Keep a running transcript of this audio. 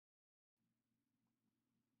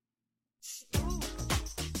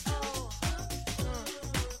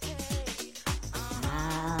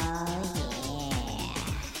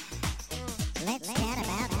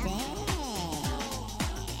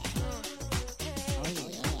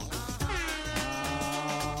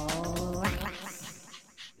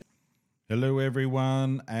Hello,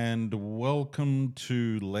 everyone, and welcome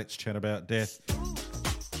to Let's Chat About Death.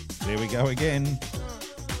 There we go again,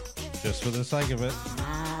 just for the sake of it.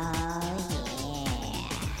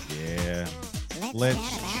 Yeah.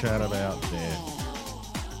 Let's chat about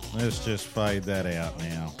death. Let's just fade that out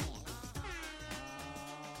now.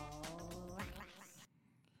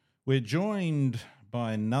 We're joined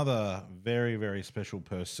by another very, very special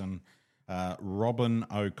person, Robyn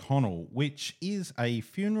O'Connell, which is a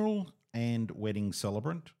funeral and wedding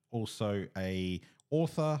celebrant, also a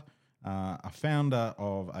author, a founder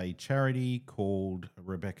of a charity called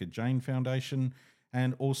Rebecca Jane Foundation,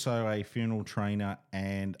 and also a funeral trainer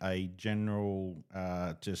and a general,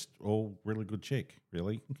 just all really good chick,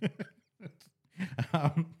 really.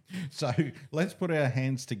 So let's put our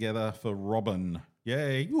hands together for Robyn.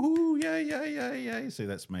 Yay, woohoo, yay, yay, yay, yay. See,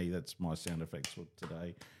 that's me. That's my sound effects for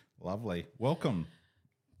today. Lovely. Welcome.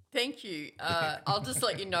 Thank you. I'll just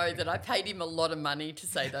let you know that I paid him a lot of money to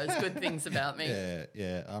say those good things about me.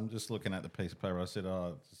 Yeah. I'm just looking at the piece of paper. I said,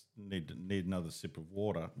 I just need another sip of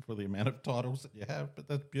water for the amount of titles that you have, but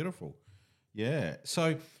that's beautiful. Yeah.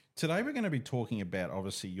 So today we're going to be talking about,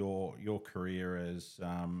 obviously, your career as,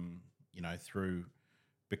 through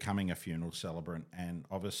becoming a funeral celebrant and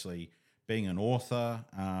obviously being an author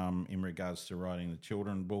in regards to writing the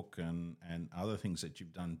children book and other things that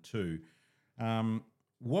you've done too.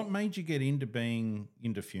 What made you get into being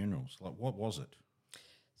into funerals? Like, what was it?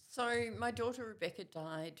 So my daughter Rebecca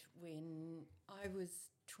died when I was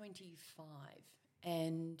 25,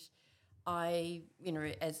 and I,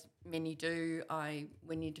 as many do, I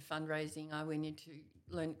went into fundraising. I went into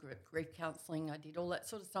learned grief counselling. I did all that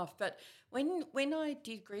sort of stuff. But when I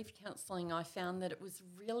did grief counselling, I found that it was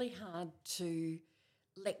really hard to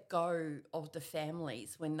let go of the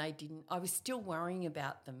families when they didn't. I was still worrying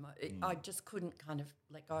about them. I just couldn't kind of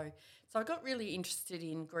let go. So I got really interested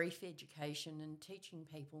in grief education and teaching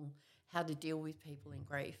people how to deal with people in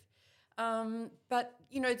grief. But,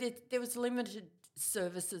 there was limited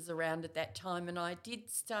services around at that time, and I did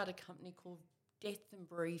start a company called Death and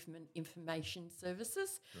Bereavement Information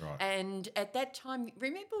Services. Right. And at that time,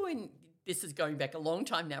 remember when, this is going back a long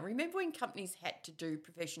time now, remember when companies had to do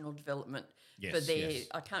professional development for their,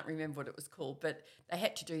 I can't remember what it was called, but they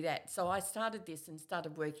had to do that. So I started this and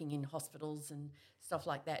started working in hospitals and stuff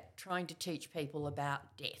like that, trying to teach people about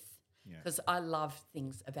death, because I love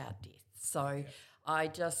things about death. So I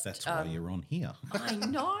just... That's why you're on here. I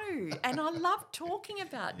know. And I love talking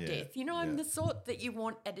about death. I'm the sort that you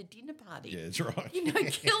want at a dinner party. Yeah, that's right.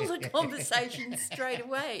 Kill the conversation straight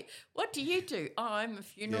away. What do you do? Oh, I'm a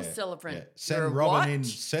funeral celebrant. Yeah. Send Robyn in.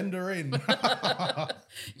 Send her in.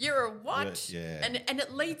 You're a what? Yeah. And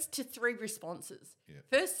it leads to three responses. Yeah.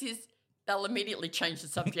 First is they'll immediately change the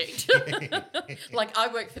subject. Like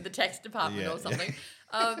I work for the tax department or something.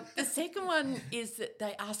 The second one is that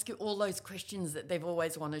they ask you all those questions that they've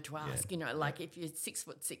always wanted to ask, like if you're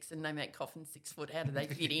 6'6" and they make coffins 6 foot, how do they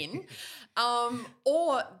fit in?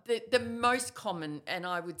 Or the most common, and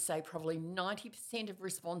I would say probably 90% of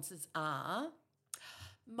responses are,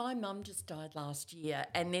 my mum just died last year,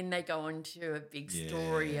 and then they go on to a big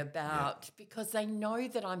story about, because they know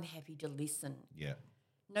that I'm happy to listen. Yeah.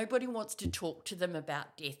 Nobody wants to talk to them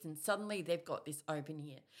about death, and suddenly they've got this open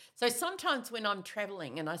ear. So sometimes when I'm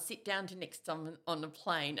travelling and I sit down to next to someone on a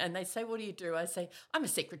plane and they say, what do you do? I say, I'm a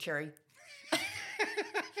secretary.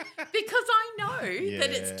 Because I know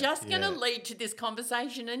that it's just going to lead to this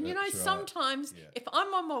conversation. And, sometimes if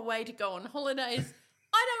I'm on my way to go on holidays,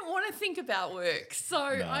 I don't want to think about work. So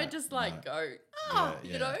I just go,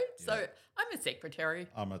 So I'm a secretary.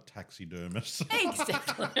 I'm a taxidermist.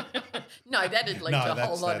 Exactly. No, that'd lead to a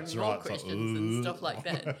whole lot of more questions and stuff like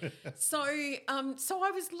that. So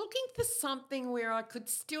I was looking for something where I could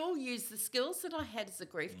still use the skills that I had as a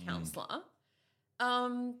grief counsellor.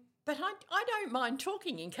 But I don't mind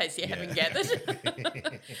talking, in case you haven't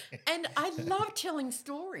gathered. And I love telling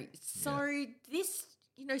stories. So this,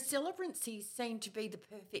 celebrancy seemed to be the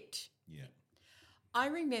perfect. Yeah. I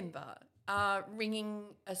remember ringing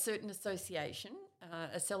a certain association,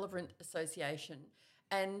 a celebrant association,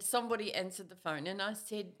 and somebody answered the phone and I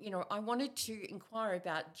said, I wanted to inquire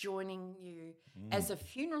about joining you as a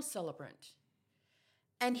funeral celebrant.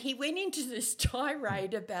 And he went into this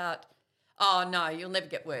tirade about, oh no, you'll never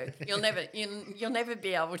get work. You'll never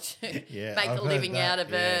be able to make a living out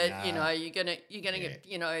of it. Nah. You're gonna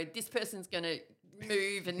get, this person's gonna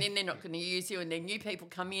move and then they're not going to use you, and then new people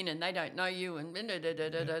come in and they don't know you, and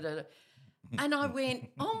And I went,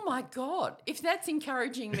 oh my God, if that's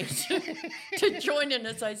encouraging me to join an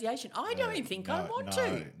association, I don't think I want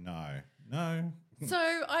to. No.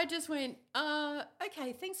 So I just went,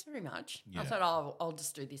 okay, thanks very much. Yeah. I thought, oh, I'll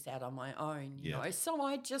just do this out on my own, you Yeah. know. So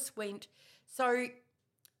I just went. So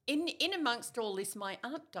in amongst all this, my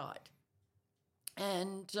aunt died.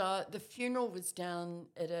 And the funeral was down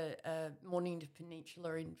at a Mornington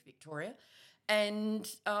Peninsula in Victoria. And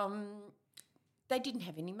they didn't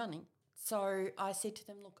have any money. So I said to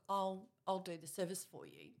them, look, I'll do the service for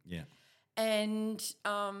you. Yeah. And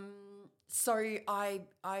so I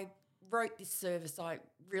wrote this service. I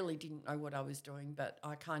really didn't know what I was doing, but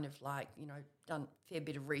I kind of done a fair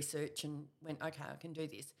bit of research and went, okay, I can do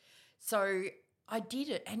this. So I did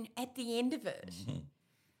it. And at the end of it,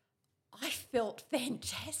 I felt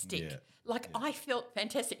fantastic. Yeah. I felt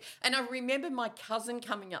fantastic. And I remember my cousin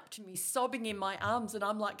coming up to me, sobbing in my arms, and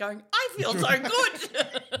I'm like going, I feel so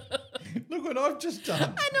good. Look what I've just done.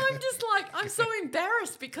 And I'm just like, I'm so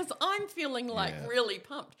embarrassed because I'm feeling really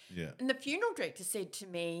pumped. Yeah. And the funeral director said to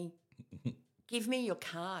me, give me your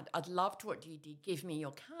card. I'd loved what you did. Give me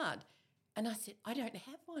your card. And I said, I don't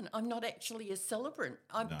have one. I'm not actually a celebrant.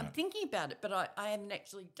 I'm thinking about it, but I haven't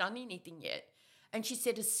actually done anything yet. And she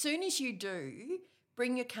said, as soon as you do,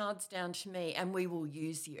 bring your cards down to me and we will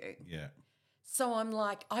use you. Yeah. So I'm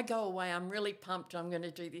like, I go away, I'm really pumped, I'm going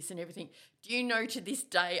to do this and everything. Do you know, to this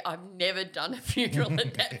day, I've never done a funeral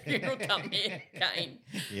at that funeral company again.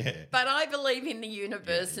 Yeah. But I believe in the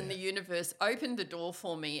universe, and the universe opened the door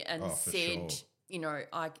for me and said, you know,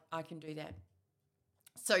 I can do that.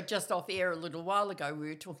 So just off air a little while ago, we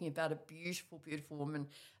were talking about a beautiful, beautiful woman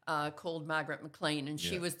called Margaret McLean, and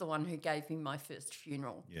she was the one who gave me my first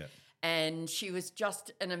funeral. Yeah. And she was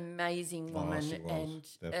just an amazing woman, she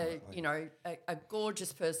was, and you know, a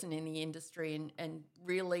gorgeous person in the industry, and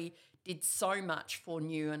really did so much for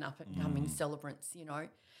new and up and coming celebrants, you know.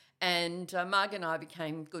 And Marg and I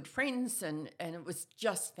became good friends, and it was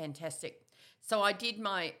just fantastic. So I did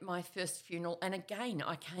my first funeral, and again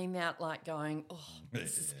I came out like going, oh,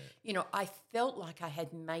 this is, you know, I felt like I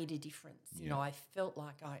had made a difference. You know, I felt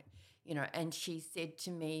like and she said to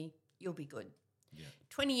me, "You'll be good." Yeah.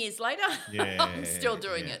 20 years later, I'm still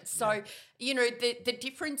doing it. So, you know, the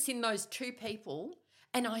difference in those two people,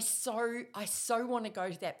 and I so want to go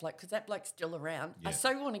to that bloke, because that bloke's still around. Yeah. I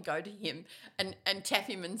so want to go to him and tap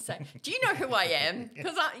him and say, do you know who I am?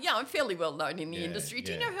 Because I'm fairly well known in the industry.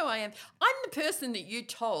 Do you know who I am? I'm the person that you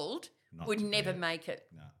told would never make it.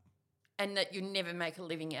 No. And that you never make a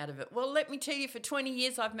living out of it. Well, let me tell you, for 20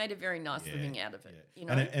 years, I've made a very nice living out of it. Yeah. You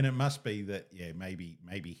know, and it must be that maybe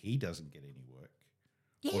he doesn't get any work,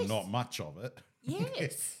 or not much of it.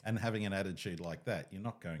 Yes. And having an attitude like that, you're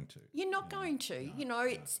not going to. You're not going to. No, you know,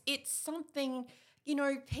 it's something. You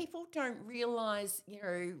know, people don't realise. You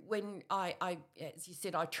know, when I as you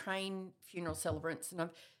said, I train funeral celebrants, and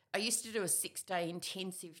I used to do a 6-day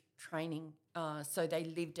intensive training. So they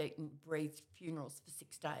lived, ate, and breathed funerals for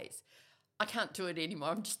 6 days. I can't do it anymore.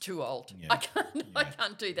 I'm just too old. Yeah. I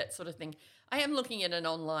can't do that sort of thing. I am looking at an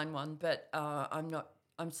online one, but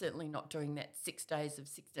I'm certainly not doing that 6 days of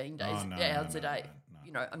 16 days hours a day.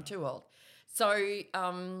 You know, I'm too old. So,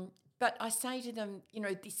 but I say to them, you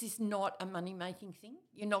know, this is not a money-making thing.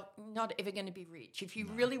 You're not ever going to be rich. If you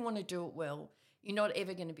really want to do it well, you're not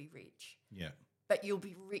ever going to be rich. Yeah. But you'll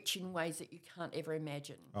be rich in ways that you can't ever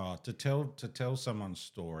imagine. Oh, to tell someone's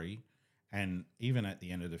story, and even at the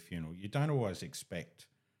end of the funeral, you don't always expect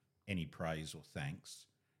any praise or thanks.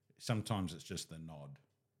 Sometimes it's just the nod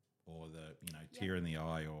or the tear in the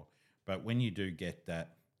eye, but when you do get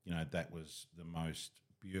that, you know, that was the most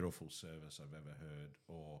beautiful service I've ever heard.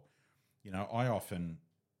 Or, you know, I often,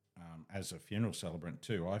 as a funeral celebrant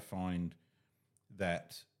too, I find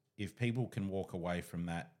that if people can walk away from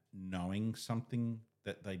that knowing something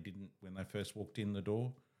that they didn't when they first walked in the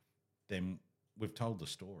door, then we've told the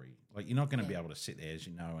story. Like, you're not going to be able to sit there, as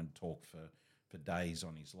you know, and talk for days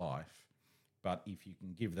on his life. But if you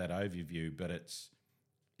can give that overview, but it's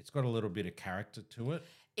got a little bit of character to it.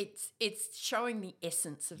 It's showing the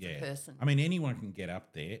essence of the person. I mean, anyone can get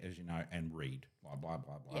up there, as you know, and read blah blah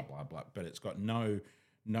blah blah blah blah, but it's got no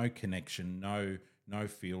connection, no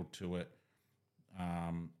feel to it.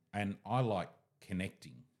 And I like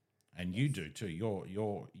connecting, and you do too.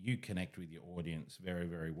 You connect with your audience very,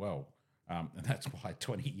 very well, and that's why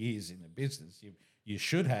 20 years in the business you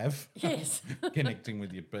should have connecting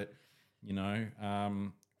with you. But you know,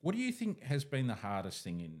 what do you think has been the hardest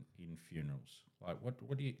thing in funerals? Like,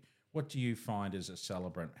 what do you find as a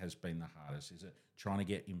celebrant has been the hardest? Is it trying to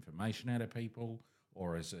get information out of people,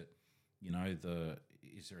 or is it, you know,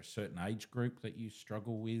 is there a certain age group that you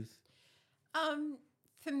struggle with?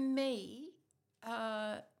 For me,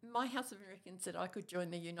 my House of Americans said I could join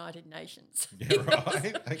the United Nations. Yeah,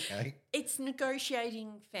 right. Okay. It's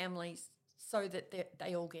negotiating families so that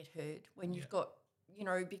they all get heard when you've got,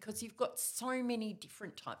 because you've got so many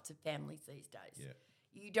different types of families these days. Yeah.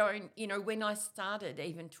 You don't, when I started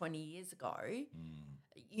even 20 years ago,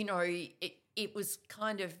 it was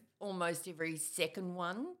kind of almost every second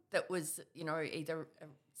one that was, either a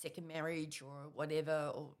second marriage or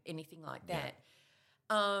whatever or anything like that.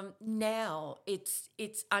 Now it's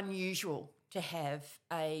unusual to have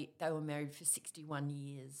they were married for 61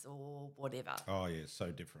 years or whatever. Oh, yeah,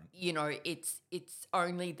 so different. It's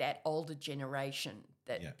only that older generation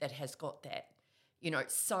that has got that.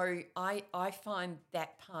 So I find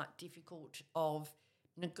that part difficult of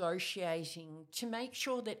negotiating to make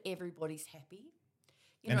sure that everybody's happy.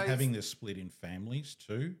 Having the split in families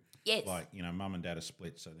too. Yes. Like, mum and dad are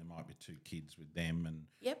split, so there might be 2 kids with them.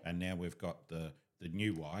 And now we've got the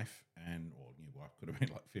new wife new wife could have been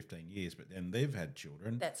like 15 years, but then they've had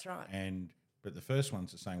children. That's right. But the first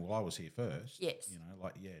ones are saying, well, I was here first. Yes.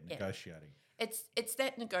 Negotiating. It's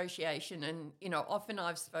that negotiation, and often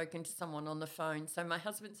I've spoken to someone on the phone. So my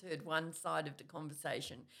husband's heard one side of the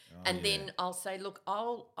conversation, then I'll say, "Look,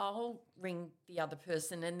 I'll ring the other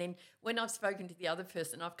person," and then when I've spoken to the other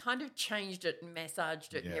person, I've kind of changed it and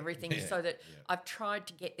massaged it and everything, so that I've tried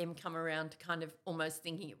to get them come around to kind of almost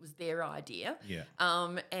thinking it was their idea. Yeah.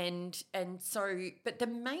 But the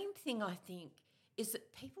main thing I think is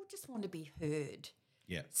that people just want to be heard.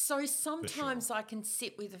 Yeah. So sometimes I can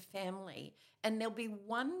sit with a family and there'll be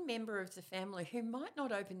one member of the family who might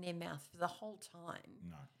not open their mouth for the whole time.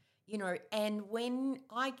 No. And when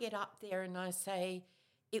I get up there and I say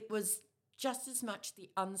it was just as much the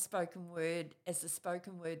unspoken word as the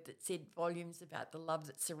spoken word that said volumes about the love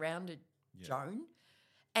that surrounded Joan.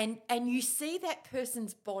 And you see that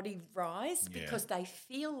person's body rise because they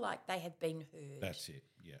feel like they have been heard. That's it,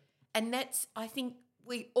 yeah. And that's, I think,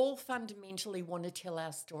 we all fundamentally want to tell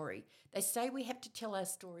our story. They say we have to tell our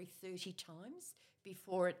story 30 times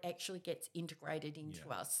before it actually gets integrated into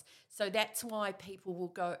us. So that's why people will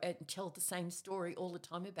go and tell the same story all the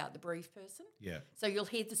time about the bereaved person. Yeah. So you'll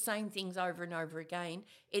hear the same things over and over again.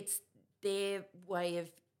 It's their way of,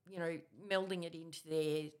 melding it into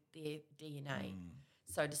their DNA,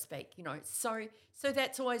 so to speak. So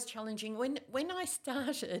that's always challenging. When I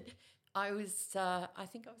started, I was, I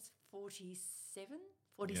think I was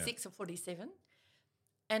 46 or 47.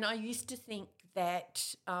 And I used to think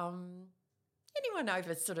that anyone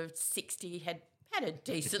over sort of 60 had a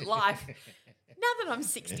decent life. Now that I'm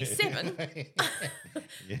 67.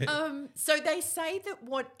 So they say that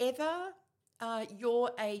whatever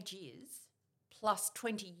your age is, plus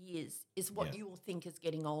 20 years is what you will think is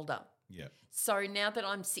getting older. Yeah. So now that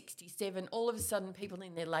I'm 67, all of a sudden people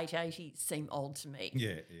in their late 80s seem old to me.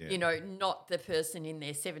 Yeah. Not the person in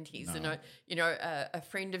their 70s. No. And a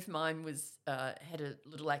friend of mine was had a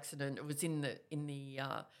little accident. It was in the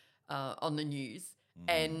on the news,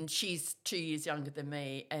 and she's 2 years younger than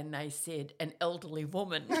me. And they said an elderly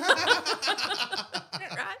woman,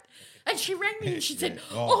 right? And she rang me and she said,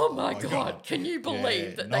 "Oh my God, can you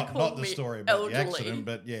believe that they called me elderly?" Not the story about the accident,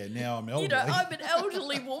 but now I'm elderly. I'm an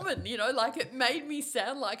elderly woman, like it made me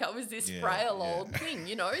sound like I was this frail old thing,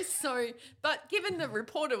 So, but given the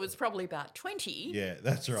reporter was probably about 20. Yeah,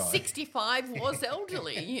 that's right. 65 was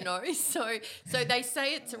elderly, So they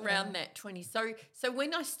say it's around that 20. So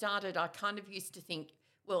when I started, I kind of used to think,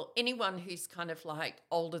 well, anyone who's kind of like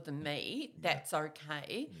older than me, that's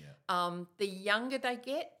okay. Yeah. The younger they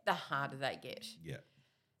get, the harder they get. Yeah.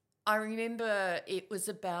 I remember it was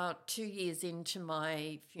about 2 years into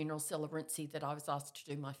my funeral celebrancy that I was asked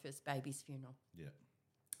to do my first baby's funeral. Yeah.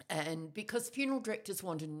 And because funeral directors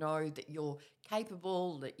want to know that you're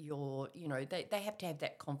capable, that you're, they have to have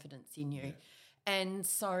that confidence in you. Yeah. And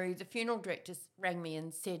so the funeral director rang me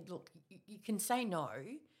and said, look, you can say no,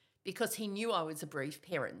 because he knew I was a bereaved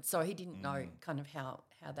parent, so he didn't know kind of how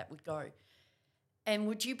that would go. And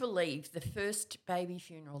would you believe the first baby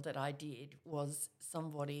funeral that I did was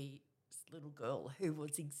somebody's little girl who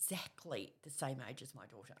was exactly the same age as my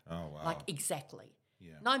daughter. Oh, wow. Like exactly.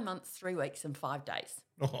 Yeah. 9 months, 3 weeks and 5 days.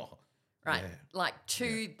 Oh, right. Yeah. Like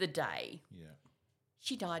to the day. Yeah.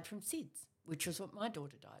 She died from SIDS, which was what my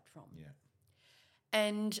daughter died from. Yeah.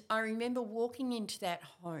 And I remember walking into that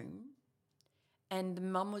home and the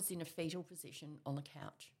mum was in a fetal position on the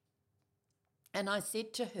couch. And I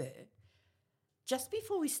said to her, just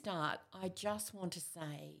before we start, I just want to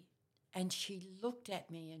say, and she looked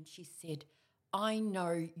at me and she said, I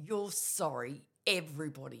know you're sorry.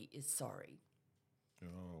 Everybody is sorry.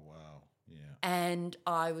 Oh, wow. Yeah. And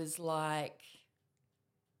I was like,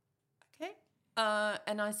 okay.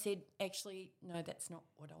 And I said, actually, no, that's not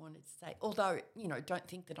what I wanted to say. Although, don't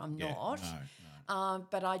think that I'm not. No.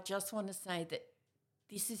 But I just want to say that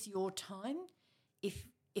this is your time.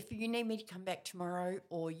 If you need me to come back tomorrow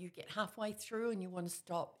or you get halfway through and you want to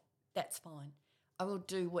stop, that's fine. I will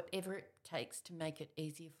do whatever it takes to make it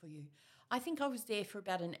easier for you. I think I was there for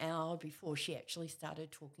about an hour before she actually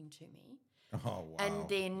started talking to me. Oh, wow. And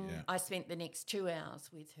then I spent the next 2 hours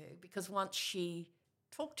with her because once she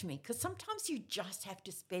talked to me, because sometimes you just have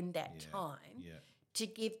to spend that time to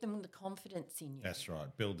give them the confidence in you. That's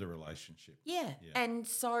right. Build the relationship. Yeah. And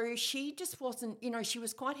so she just wasn't, she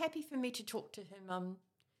was quite happy for me to talk to her mum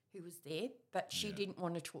who was there, but she didn't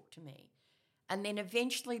want to talk to me. And then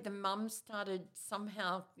eventually the mum started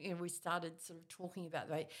somehow, we started sort of talking about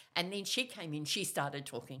the way, and then she came in, she started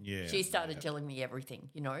talking. Yeah, she started telling me everything,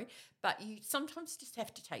 But you sometimes just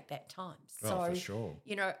have to take that time. So, for sure.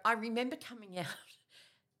 I remember coming out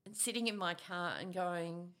and sitting in my car and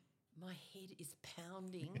going, my head is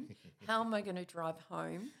pounding. How am I going to drive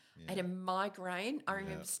home? I had a migraine. I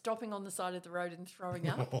remember stopping on the side of the road and throwing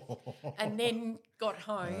up and then got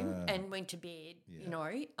home and went to bed,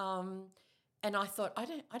 and I thought, I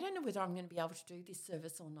don't know whether I'm going to be able to do this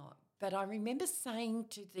service or not. But I remember saying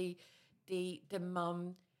to the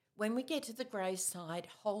mum, when we get to the graveside,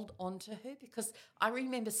 hold on to her, because I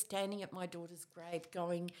remember standing at my daughter's grave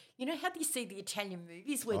going, how do you see the Italian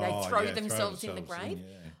movies where they throw themselves in the grave?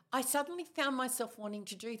 I suddenly found myself wanting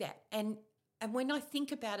to do that. And when I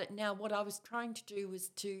think about it now, what I was trying to do was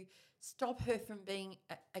to stop her from being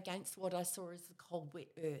against what I saw as the cold, wet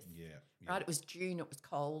earth. Right? It was June, it was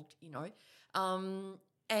cold,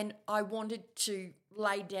 and I wanted to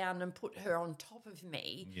lay down and put her on top of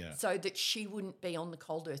me so that she wouldn't be on the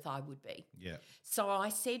cold earth, I would be. So I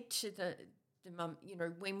said to the mum,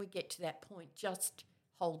 when we get to that point, just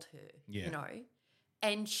hold her,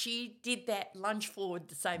 And she did that lunge forward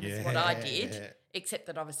the same as what I did, except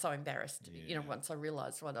that I was so embarrassed, once I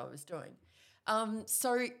realised what I was doing.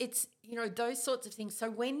 So it's, those sorts of things. So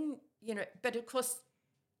when, but of course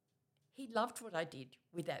he loved what I did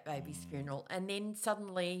with that baby's funeral. And then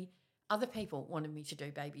suddenly other people wanted me to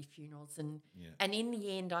do baby funerals. And in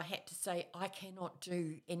the end I had to say I cannot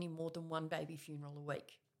do any more than one baby funeral a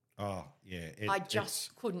week. Oh, yeah. I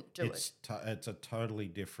just couldn't do it. It's a totally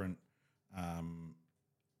different,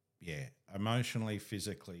 emotionally,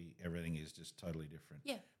 physically, everything is just totally different.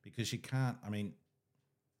 Yeah. Because you can't,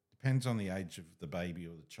 depends on the age of the baby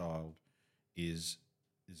or the child,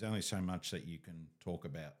 there's only so much that you can talk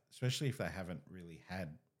about, especially if they haven't really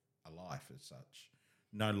had a life as such.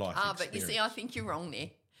 No life experience. But you see, I think you're wrong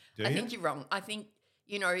there. Do I you? think you're wrong. I think,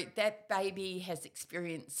 that baby has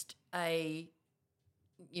experienced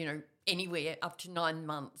anywhere up to 9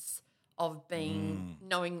 months of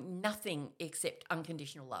knowing nothing except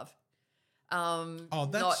unconditional love.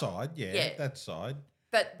 That side.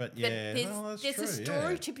 But that's there's true, a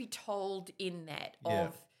story to be told in that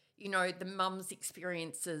of, the mum's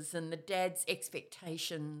experiences and the dad's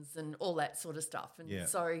expectations and all that sort of stuff. And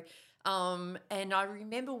so, and I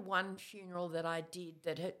remember one funeral that I did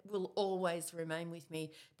that it will always remain with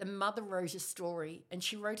me. The mother wrote a story, and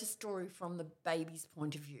she wrote a story from the baby's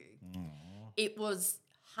point of view. Aww. It was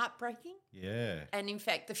heartbreaking. Yeah. And in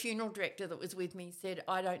fact, the funeral director that was with me said,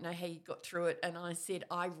 I don't know how you got through it. And I said,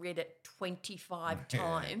 I read it 25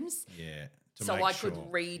 times. Yeah. So I could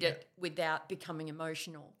read it without becoming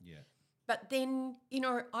emotional. Yeah. But then,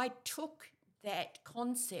 I took that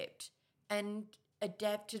concept and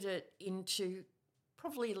adapted it into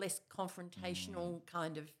probably a less confrontational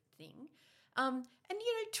kind of thing. And,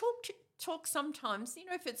 talk sometimes,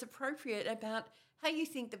 if it's appropriate, about how you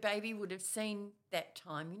think the baby would have seen that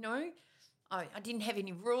time, I didn't have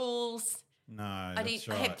any rules. No, I that's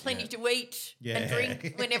right. I had plenty to eat and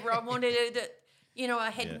drink whenever I wanted it. I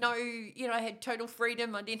had I had total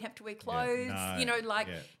freedom. I didn't have to wear clothes,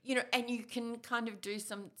 and you can kind of do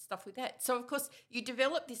some stuff with that. So, of course, you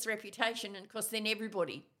develop this reputation, and, of course, then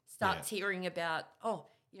everybody starts hearing about,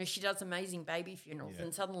 she does amazing baby funerals,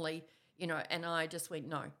 and suddenly, and I just went,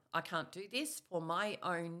 no, I can't do this for my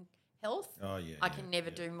own health. I can never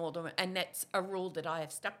do more than, and that's a rule that I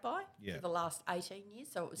have stuck by for the last 18 years.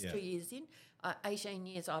 So it was 2 years in. 18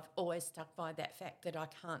 years I've always stuck by that fact that I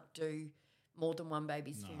can't do more than one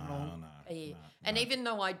baby's funeral a year. And even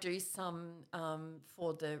though I do some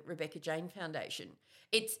for the Rebecca Jane Foundation,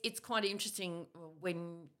 it's quite interesting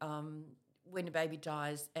when a baby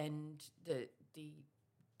dies and they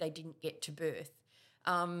didn't get to birth.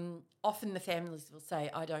 Often the families will say,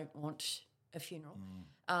 I don't want a funeral.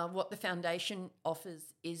 What the foundation offers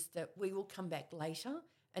is that we will come back later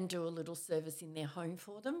and do a little service in their home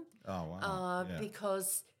for them. Oh, wow.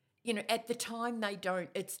 Because, at the time they don't,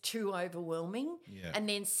 it's too overwhelming. Yeah. And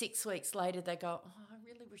then 6 weeks later they go, I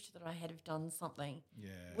really wish wish that I had have done something. Yeah.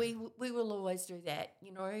 We will always do that,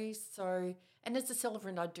 you know. So, and as a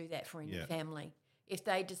celebrant, I'd do that for any family. If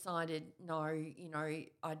they decided, no, you know,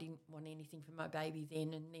 I didn't want anything for my baby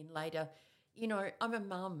then, and then later, you know, I'm a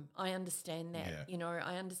mum. I understand that. Yeah. You know,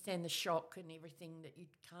 I understand the shock and everything that you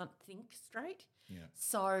can't think straight. Yeah.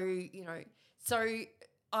 So, you know,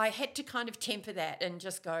 I had to kind of temper that and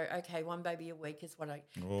just go, okay, one baby a week is what I.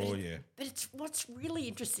 Oh, But it's what's really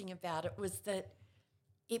interesting about it was that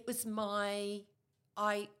it was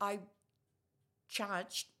I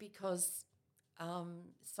charged because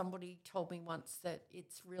somebody told me once that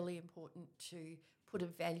it's really important to put a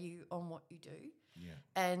value on what you do. Yeah.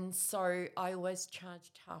 And so I always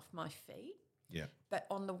charged half my fee. Yeah. But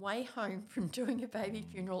on the way home from doing a baby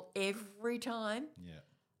funeral, every time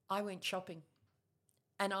I went shopping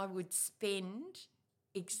and I would spend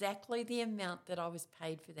exactly the amount that I was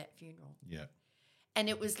paid for that funeral. Yeah. And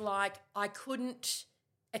it was like I couldn't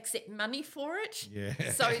accept money for it. Yeah.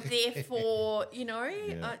 So therefore,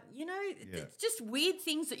 it's just weird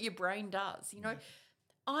things that your brain does, you know.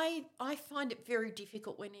 I find it very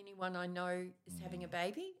difficult when anyone I know is having a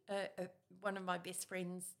baby. One of my best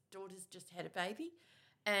friend's daughters just had a baby,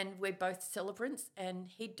 and we're both celebrants, and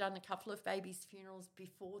he'd done a couple of babies' funerals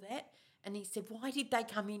before that, and he said, why did they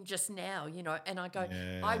come in just now, you know? And I go,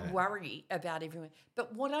 I worry about everyone.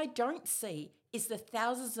 But what I don't see is the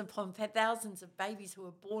thousands upon thousands of babies who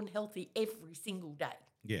are born healthy every single day.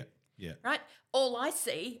 Yeah. Yeah. Right? All I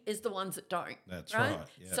see is the ones that don't. That's right.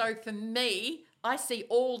 Yeah. So for me, I see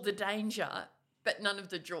all the danger, but none of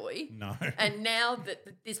the joy. No. And now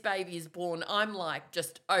that this baby is born, I'm like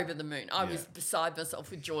just over the moon. I was beside myself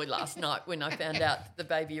with joy last night when I found out that the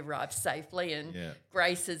baby arrived safely, and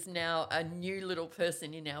Grace is now a new little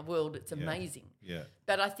person in our world. It's amazing. Yeah.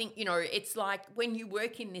 But I think, you know, it's like when you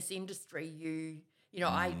work in this industry, you know,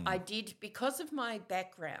 I did, because of my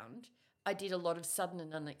background, I did a lot of sudden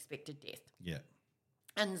and unexpected death. Yeah.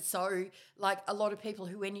 And so, like, a lot of people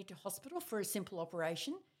who went into hospital for a simple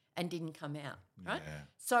operation and didn't come out, right? Yeah.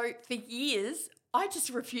 So for years, I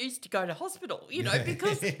just refused to go to hospital, you know,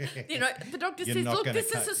 because, you know, the doctor says, look,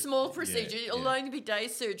 this is a small procedure. It'll only be day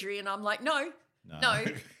surgery. And I'm like, no,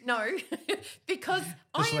 because just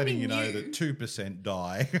I letting only you know knew that 2%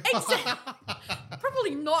 die. Exactly.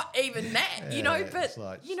 Probably not even that, you know, but, it's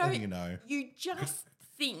like, you know, you just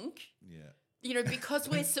think, yeah. you know, because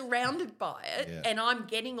we're surrounded by it and I'm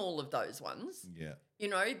getting all of those ones, you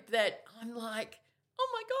know, that I'm like, oh,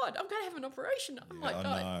 my God, I'm going to have an operation. Oh, my God.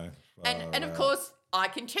 I know. And of course, I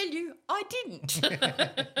can tell you I didn't.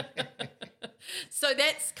 So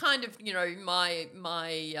that's kind of, you know,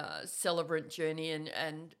 my celebrant journey.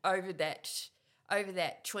 And over that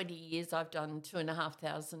 20 years, I've done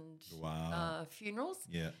 2,500 funerals.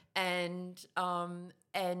 Yeah. And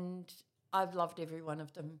I've loved every one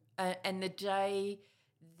of them. And the day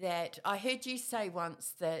that I heard you say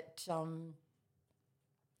once that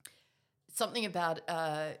something about,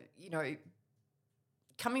 you know,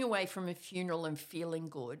 coming away from a funeral and feeling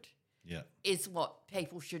good is what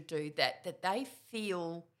people should do, that they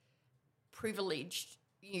feel privileged.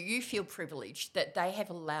 You feel privileged that they have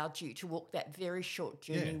allowed you to walk that very short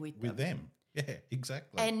journey with them. Yeah,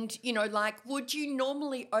 exactly. And, you know, like, would you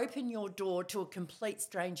normally open your door to a complete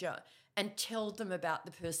stranger and tell them about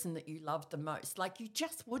the person that you love the most? Like, you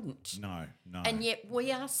just wouldn't. No. And yet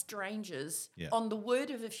we are strangers on the word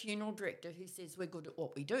of a funeral director who says we're good at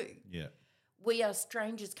what we do. Yeah. We are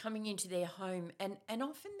strangers coming into their home and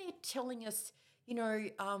often they're telling us, you know,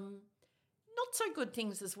 not so good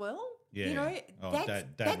things as well. Yeah. You know,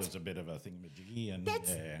 Dad was a bit of a thingamajiggy, and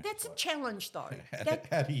that's a challenge though.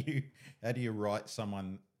 How do you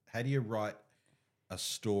write a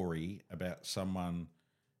story about someone,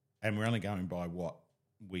 and we're only going by what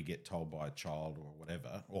we get told by a child or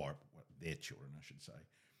whatever, or their children, I should say,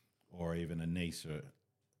 or even a niece, or,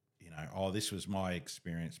 you know, oh, this was my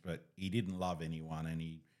experience, but he didn't love anyone, and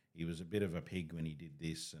he was a bit of a pig when he did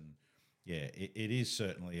this, and it is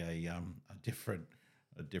certainly a different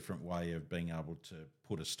way of being able to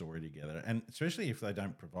put a story together, and especially if they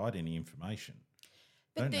don't provide any information.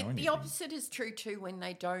 But the opposite is true too when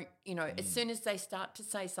they don't, you know, as soon as they start to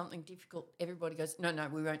say something difficult, everybody goes, no,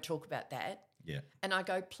 we won't talk about that. Yeah. And I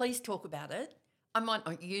go, please talk about it. I might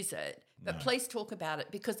not use it, but please talk about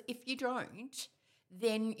it, because if you don't,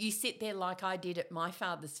 then you sit there like I did at my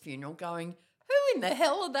father's funeral going, who in the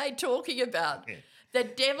hell are they talking about? Yeah. The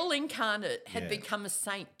devil incarnate had become a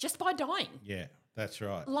saint just by dying. Yeah, that's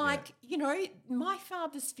right. Like, you know, my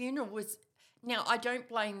father's funeral was... Now, I don't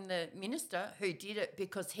blame the minister who did it,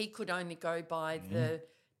 because he could only go by the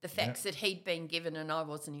facts that he'd been given and I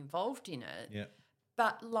wasn't involved in it. Yeah.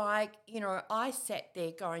 But like, I sat there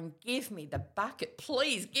going, give me the bucket,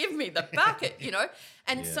 please give me the bucket,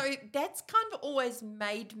 And so that's kind of always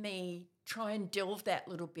made me try and delve that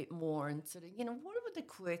little bit more and sort of, what are the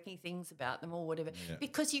quirky things about them or whatever? Yeah.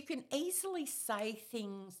 Because you can easily say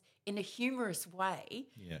things in a humorous way,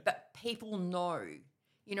 but people know,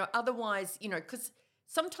 otherwise, because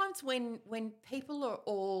sometimes when people are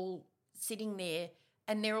all sitting there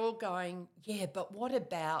and they're all going, yeah, but what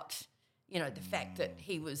about, the fact that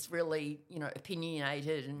he was really,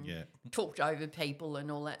 opinionated and talked over people and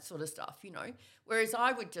all that sort of stuff, Whereas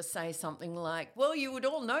I would just say something like, well, you would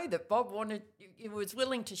all know that Bob was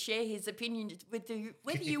willing to share his opinions with you,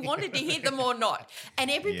 whether you wanted to hear them or not. And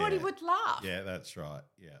everybody would laugh. Yeah, that's right.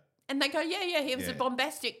 Yeah. And they go, he was a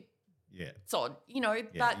bombastic sod,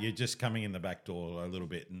 but... You're just coming in the back door a little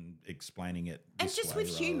bit and explaining it and just with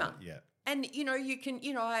humour. Yeah. And, you can,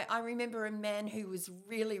 I remember a man who was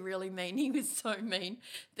really, really mean. He was so mean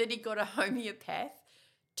that he got a homeopath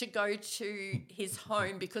to go to his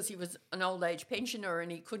home because he was an old age pensioner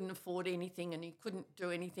and he couldn't afford anything and he couldn't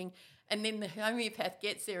do anything. And then the homeopath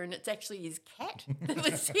gets there and it's actually his cat that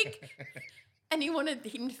was sick. And he wanted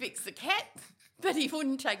him to fix the cat, but he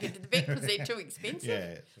wouldn't take it to the vet because they're too expensive.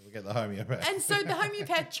 Yeah, so we get the homeopath. And so the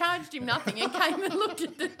homeopath charged him nothing and came and looked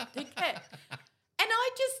at the cat. And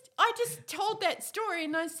I just told that story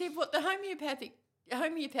and I said what the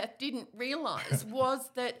homeopath didn't realise was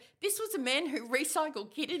that this was a man who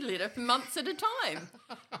recycled kitty litter for months at a time,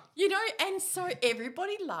 and so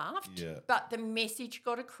everybody laughed, but the message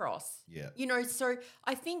got across, so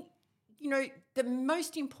I think, the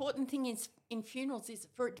most important thing is in funerals is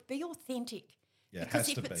for it to be authentic, because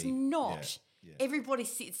if it's not, everybody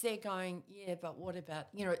sits there going, yeah, but what about,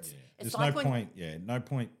 it's There's like no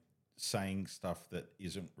point saying stuff that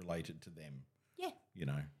isn't related to them. Yeah.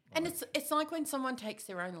 And it's like when someone takes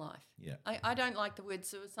their own life. Yeah. I don't like the word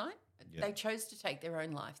suicide. Yeah. They chose to take their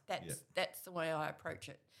own life. That's the way I approach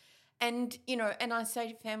it. And, and I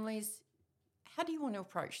say to families, how do you want to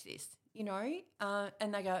approach this?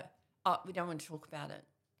 And they go, oh, we don't want to talk about it.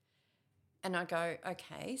 And I go,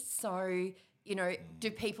 okay, so,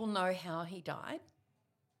 do people know how he died?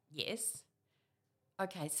 Yes.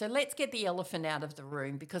 Okay, so let's get the elephant out of the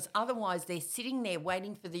room because otherwise they're sitting there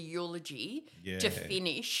waiting for the eulogy to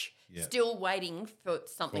finish, still waiting for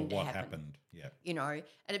something to happen. Happened,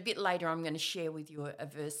 And a bit later I'm going to share with you a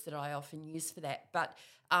verse that I often use for that. But,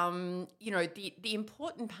 the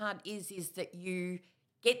important part is that you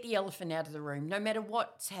get the elephant out of the room, no matter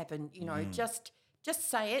what's happened, just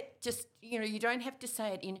say it. Just, you don't have to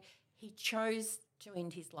say it he chose to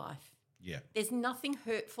end his life. Yeah. There's nothing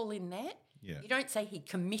hurtful in that. Yeah. You don't say he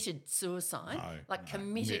committed suicide.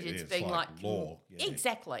 Committed, it's being like law. Yeah.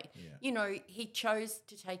 Exactly. Yeah. He chose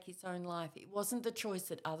to take his own life. It wasn't the choice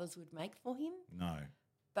that others would make for him. No.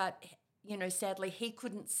 But, sadly, he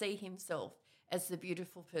couldn't see himself as the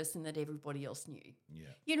beautiful person that everybody else knew.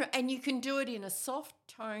 Yeah. And you can do it in a soft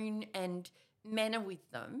tone and manner with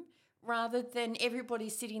them rather than everybody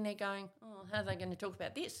sitting there going, oh, how are they going to talk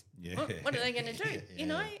about this? Yeah. What are they going to do?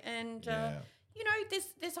 And... yeah.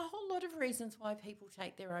 There's a whole lot of reasons why people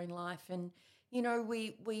take their own life, and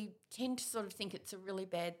we tend to sort of think it's a really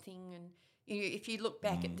bad thing. And if you look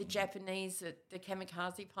back at the Japanese, the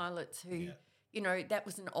kamikaze pilots who, that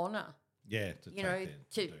was an honour. Yeah,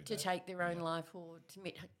 to take their own life or to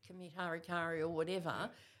commit harikari or whatever.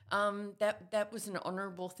 That was an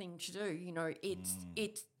honourable thing to do.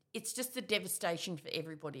 It's just the devastation for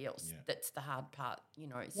everybody else. Yeah. That's the hard part.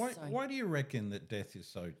 Why do you reckon that death is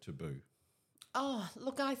so taboo? Oh,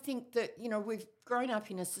 look, I think that, we've grown up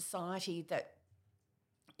in a society that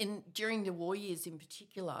during the war years in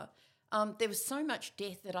particular, there was so much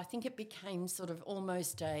death that I think it became sort of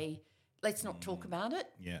almost a let's not talk about it.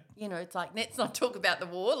 Yeah. It's like let's not talk about the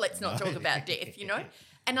war, let's not talk about death,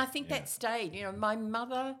 And I think that stayed. My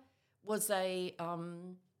mother was a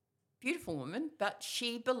beautiful woman, but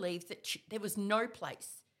she believed that there was no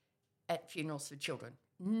place at funerals for children,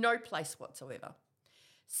 no place whatsoever.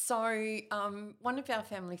 So one of our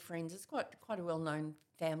family friends is quite a well-known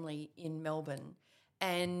family in Melbourne,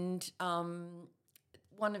 and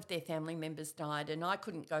one of their family members died, and I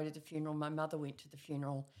couldn't go to the funeral. My mother went to the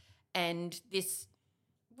funeral, and this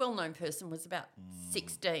well-known person was about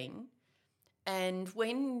 16. And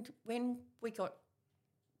when we got,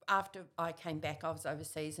 after I came back, I was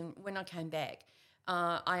overseas, and when I came back,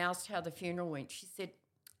 I asked how the funeral went. She said,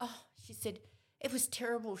 it was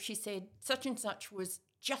terrible. She said, such and such was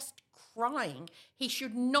just crying. He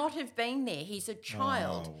should not have been there. He's a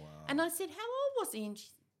child. Oh, wow. And I said, how old was he? And she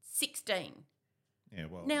said, 16. Yeah,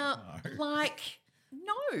 well, now, no. like,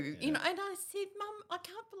 no, you know, and I said, Mum, I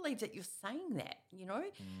can't believe that you're saying that, you know,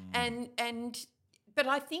 but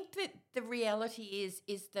I think that the reality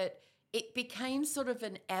is that it became sort of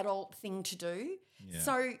an adult thing to do. Yeah.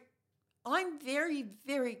 So I'm very,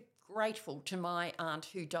 very grateful to my aunt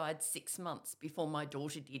who died 6 months before my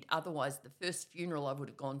daughter did. Otherwise, the first funeral I would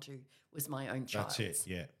have gone to was my own child's. That's it.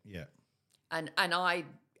 Yeah, yeah. And I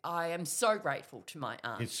am so grateful to my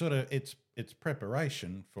aunt. It's sort of it's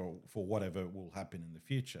preparation for whatever will happen in the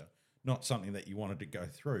future. Not something that you wanted to go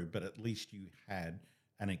through, but at least you had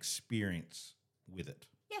an experience with it.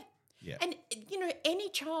 Yeah. Yeah. And, you know, any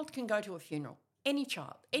child can go to a funeral. Any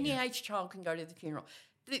child. Any age child can go to the funeral.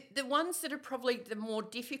 The ones that are probably the more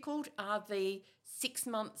difficult are the 6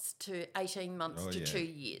 months to 18 months to 2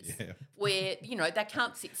 years where, you know, they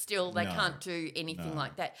can't sit still, they can't do anything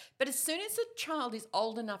like that. But as soon as a child is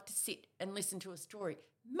old enough to sit and listen to a story,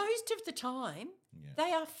 most of the time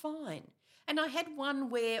they are fine. And I had one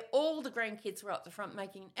where all the grandkids were up the front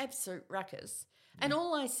making an absolute ruckus. And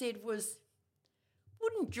all I said was,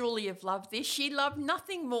 wouldn't Julie have loved this? She loved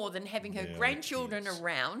nothing more than having her grandchildren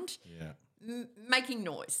around making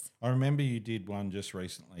noise. I remember you did one just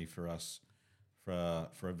recently for us for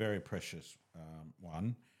a very precious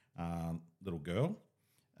one, little girl,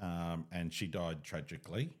 and she died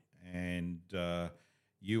tragically. And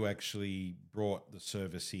you actually brought the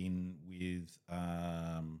service in with,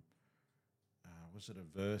 was it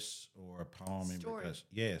a verse or a poem?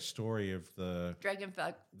 Story. Story of the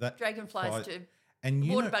dragonflies to and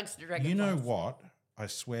water bugs to dragonflies. You know what? I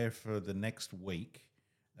swear for the next week,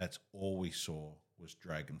 that's all we saw was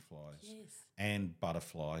dragonflies and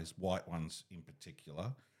butterflies, white ones in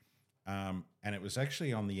particular. And it was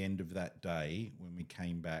actually on the end of that day when we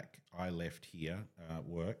came back, I left here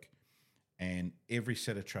work, and every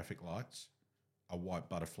set of traffic lights, a white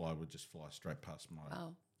butterfly would just fly straight past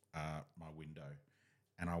my window.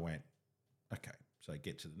 And I went, okay, so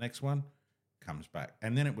get to the next one, comes back.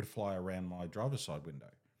 And then it would fly around my driver's side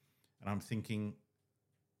window. And I'm thinking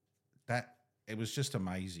that it was just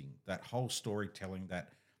amazing, that whole storytelling,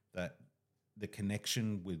 that the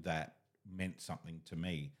connection with that meant something to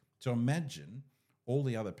me. So imagine all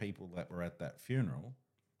the other people that were at that funeral,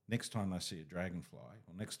 next time they see a dragonfly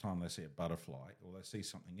or next time they see a butterfly or they see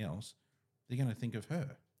something else, they're going to think of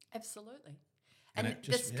her. Absolutely. And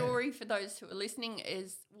the story for those who are listening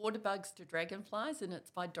is Water Bugs to Dragonflies, and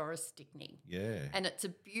it's by Doris Stickney. Yeah. And it's a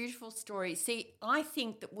beautiful story. See, I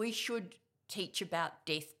think that we should teach about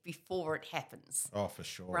death before it happens. Oh, for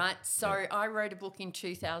sure. Right? So I wrote a book in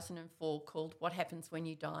 2004 called What Happens When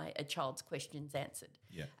You Die? A Child's Questions Answered.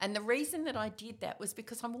 Yeah. And the reason that I did that was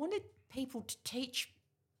because I wanted people to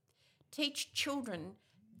teach children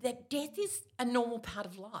that death is a normal part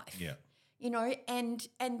of life. Yeah. You know, and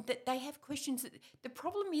that they have questions. The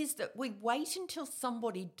problem is that we wait until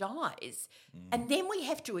somebody dies and then we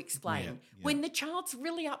have to explain when the child's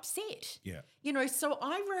really upset. Yeah. You know, so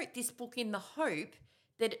I wrote this book in the hope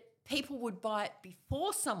that people would buy it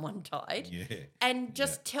before someone died and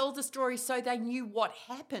just tell the story so they knew what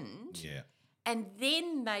happened. Yeah. And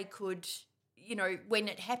then they could, you know, when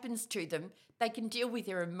it happens to them, they can deal with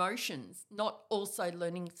their emotions, not also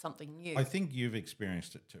learning something new. I think you've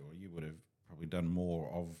experienced it too, or you would have probably done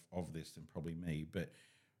more of this than probably me. But,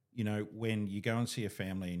 you know, when you go and see a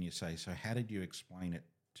family and you say, so how did you explain it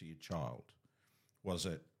to your child? Was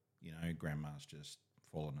it, you know, grandma's just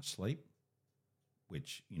fallen asleep?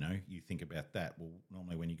 Which, you know, you think about that. Well,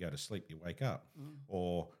 normally when you go to sleep, you wake up.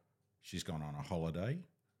 Or she's gone on a holiday.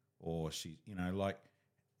 Or she, you know, like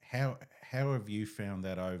how have you found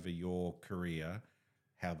that over your career?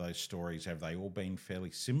 How those stories, have they all been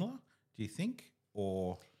fairly similar, do you think?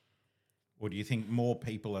 Or do you think more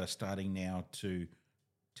people are starting now to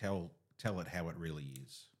tell it how it really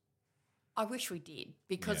is? I wish we did,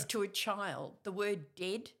 because to a child, the word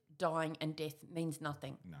dead, dying and death means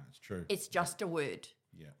nothing. No, it's true. It's just a word.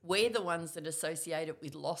 Yeah. We're the ones that associate it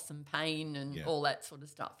with loss and pain and all that sort of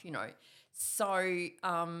stuff, you know. So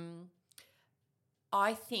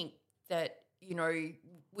I think that, you know,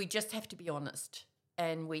 we just have to be honest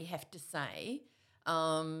and we have to say,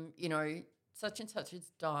 you know, such and such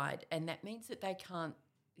has died, and that means that they can't,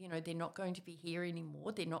 you know, they're not going to be here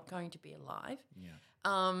anymore. They're not going to be alive.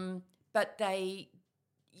 Yeah. But they,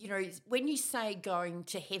 you know, when you say going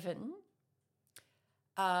to heaven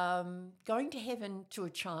to a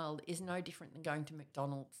child is no different than going to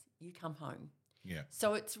McDonald's. You come home. Yeah.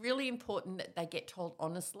 So it's really important that they get told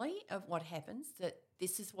honestly of what happens, that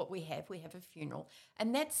this is what we have. We have a funeral.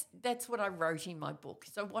 And that's what I wrote in my book.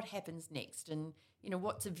 So what happens next, and, you know,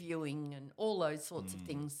 what's a viewing and all those sorts of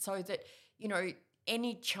things, so that, you know,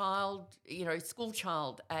 any child, school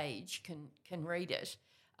child age can read it.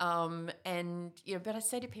 But I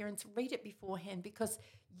say to parents, read it beforehand because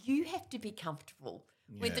you have to be comfortable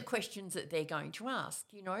with the questions that they're going to ask.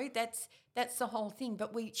 That's the whole thing.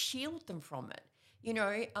 But we shield them from it.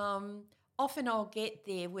 Often I'll get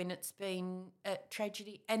there when it's been a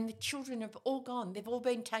tragedy and the children have all gone. They've all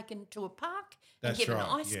been taken to a park and given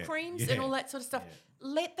ice creams and all that sort of stuff. Yeah.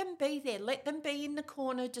 Let them be there. Let them be in the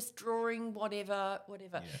corner just drawing whatever.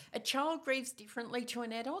 Yeah. A child grieves differently to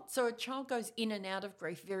an adult, so a child goes in and out of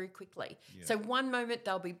grief very quickly. Yeah. So one moment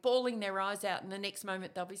they'll be bawling their eyes out and the next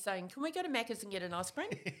moment they'll be saying, can we go to Macca's and get an ice cream?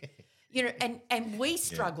 And we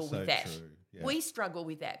struggle with that. Yeah. We struggle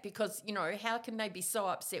with that because, how can they be so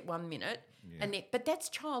upset one minute but that's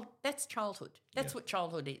childhood. That's what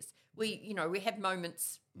childhood is. We have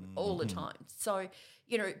moments all the time. So,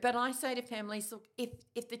 but I say to families, look,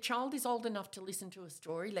 if the child is old enough to listen to a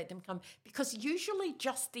story, let them come because usually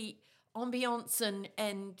just the ambience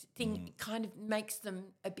and thing kind of makes them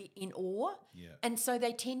a bit in awe. Yeah. And so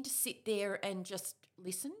they tend to sit there and just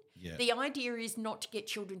listen. Yeah. The idea is not to get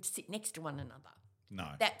children to sit next to one another. No.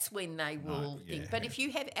 That's when they will think. But if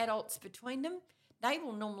you have adults between them, they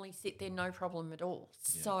will normally sit there no problem at all.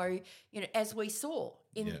 Yeah. So, as we saw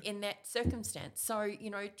in that circumstance. So,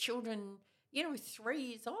 children, 3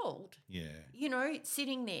 years old,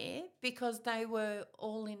 sitting there because they were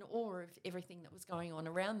all in awe of everything that was going on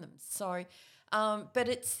around them. So, but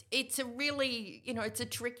it's a really, it's a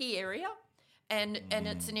tricky area and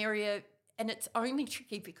it's an area and it's only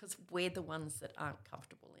tricky because we're the ones that aren't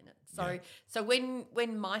comfortable in it. So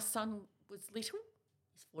when my son was little,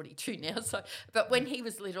 he's 42 now, but when he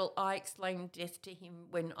was little, I explained death to him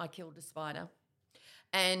when I killed a spider.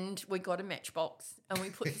 And we got a matchbox and we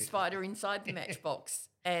put the spider inside the matchbox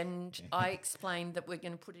and I explained that we're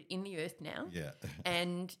going to put it in the earth now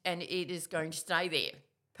and it is going to stay there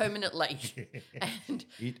permanently. And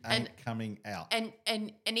it ain't coming out. And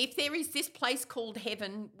if there is this place called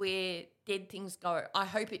heaven where dead things go, I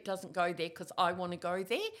hope it doesn't go there because I want to go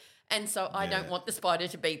there. And so I don't want the spider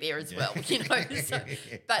to be there as well, So,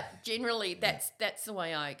 but generally that's the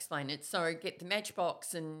way I explain it. So get the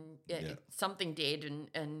matchbox and something dead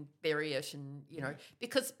and bury it and,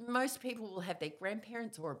 because most people will have their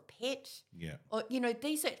grandparents or a pet. Yeah. Or,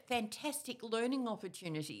 these are fantastic learning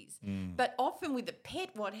opportunities. Mm. But often with a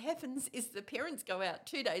pet, what happens is the parents go out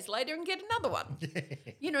 2 days later and get another one.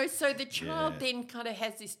 So the child then kind of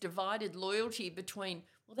has this divided loyalty between,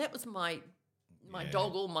 well, that was my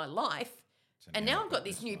dog all my life, and now I've got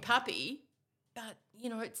this new puppy, but,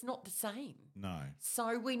 it's not the same. No.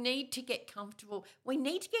 So we need to get comfortable. We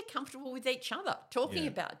need to get comfortable with each other, talking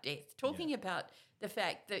about death, talking about the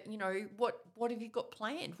fact that, what have you got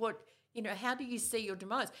planned? How do you see your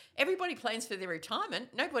demise? Everybody plans for their retirement.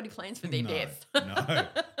 Nobody plans for their death.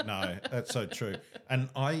 No, that's so true. And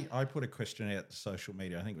I put a question out to social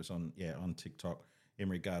media, I think it was on TikTok, in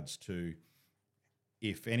regards to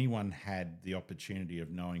if anyone had the opportunity of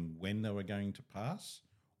knowing when they were going to pass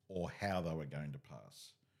or how they were going to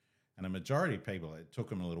pass. And a majority of people, it took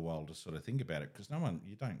them a little while to sort of think about it because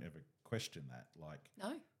you don't ever question that. Like,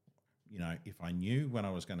 no. If I knew when I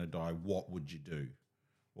was going to die, what would you do?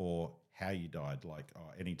 Or how you died. Like,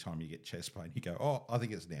 anytime you get chest pain, you go, I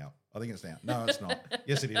think it's now. No, it's not.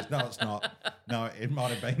 Yes, it is. No, it's not. No, it might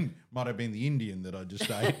have been the Indian that I just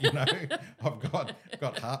ate. I've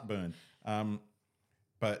got heartburn.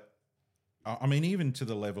 But, I mean, even to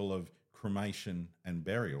the level of cremation and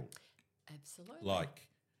burial. Absolutely. Like,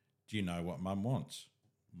 do you know what Mum wants?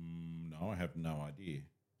 No, I have no idea.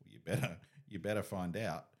 Well, you better find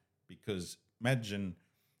out because imagine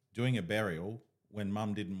doing a burial when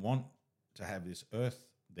Mum didn't want to have this earth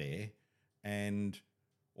there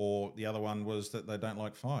or the other one was that they don't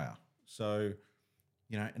like fire. So,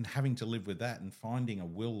 and having to live with that and finding a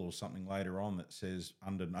will or something later on that says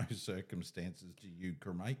under no circumstances do you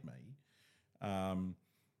cremate me.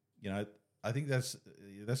 I think that's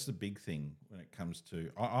the big thing when it comes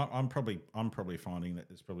to. I'm probably finding that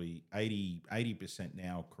there's probably 80%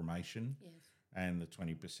 now cremation, and the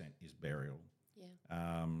 20% is burial.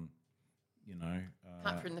 Yeah.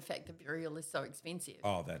 Apart from the fact that burial is so expensive.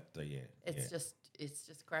 Oh, it's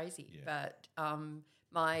just crazy. Yeah. But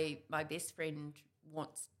my best friend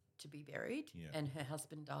wants to be buried, and her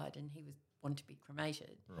husband died, and he wanted to be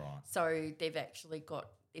cremated. Right. So they've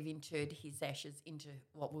interred his ashes into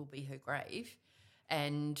what will be her grave,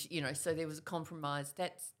 and so there was a compromise.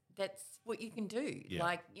 That's what you can do. Yeah.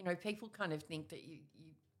 Like people kind of think that you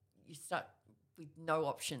stuck with no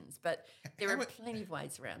options, but there are plenty of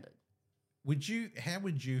ways around it. How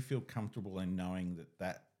would you feel comfortable in knowing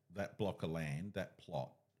that block of land, that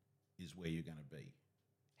plot, is where you're going to be.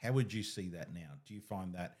 How would you see that now? Do you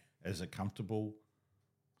find that as a comfortable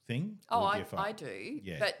thing? Oh, Or do you find- I do.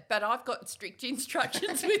 Yeah. But I've got strict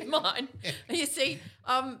instructions with mine. You see,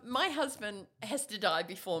 my husband has to die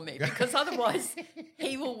before me because otherwise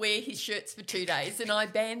he will wear his shirts for 2 days, and I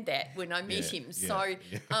ban that when I meet him. So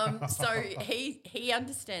he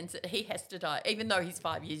understands that he has to die, even though he's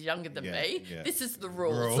 5 years younger than me. Yeah. This is the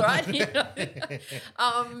rules, right? You know?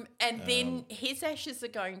 And then his ashes are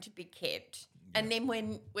going to be kept. And then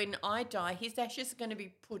when I die, his ashes are going to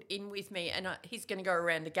be put in with me, and he's going to go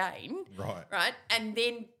around again. Right. And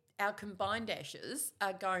then our combined ashes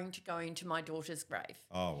are going to go into my daughter's grave.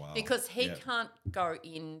 Oh, wow. Because he can't go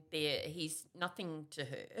in there. He's nothing to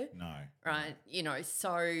her. No. Right. You know,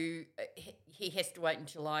 so he has to wait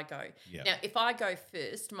until I go. Yeah. Now, if I go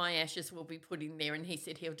first, my ashes will be put in there, and he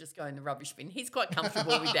said he'll just go in the rubbish bin. He's quite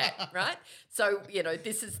comfortable with that, right? So, you know,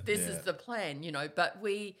 this is the plan, you know, but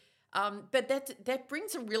but that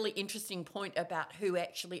brings a really interesting point about who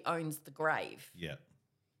actually owns the grave. Yeah.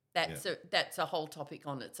 That's a whole topic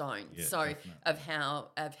on its own. Yeah, so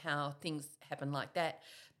definitely. of how things happen like that.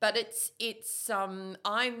 But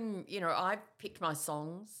I've picked my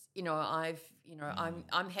songs. You know,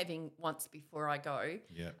 I'm having Once Before I Go.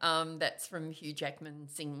 Yeah. That's from Hugh Jackman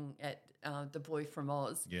singing at The Boy from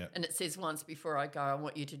Oz. Yeah. And it says, "Once before I go, I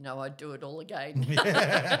want you to know I'd do it all again."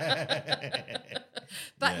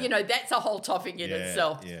 But, you know, that's a whole topic in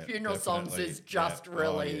itself. Yeah, Funeral songs is just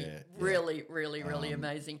really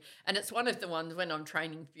amazing. And it's one of the ones when I'm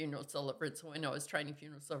training funeral celebrants, when I was training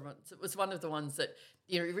funeral celebrants, it was one of the ones that,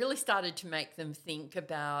 you know, really started to make them think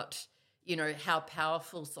about, you know, how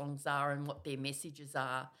powerful songs are and what their messages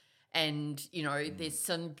are. And, you know, there's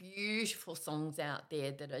some beautiful songs out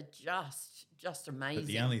there that are just amazing. But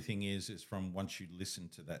the only thing is from once you listen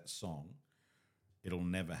to that song, it'll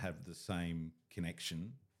never have the same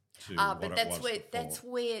connection to what but it that's was where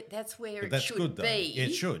before. that's where But it should good, though. be.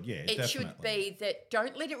 It should, yeah, It definitely. should be that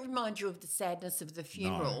don't let it remind you of the sadness of the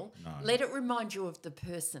funeral. No. Let it remind you of the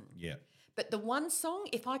person. Yeah. But the one song,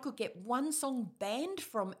 if I could get one song banned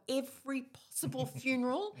from every possible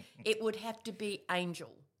funeral, it would have to be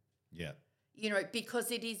Angel. Yeah. You know,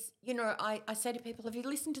 because it is, you know, I say to people, have you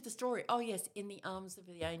listened to the story? Oh, yes, in the arms of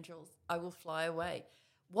the angels, I will fly away.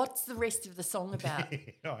 What's the rest of the song about?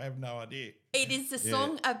 I have no idea. It is a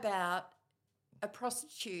song about a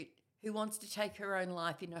prostitute who wants to take her own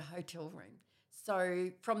life in a hotel room.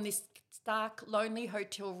 So from this stark, lonely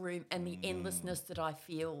hotel room and the endlessness that I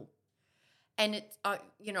feel. And it's,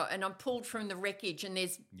 you know, and I'm pulled from the wreckage and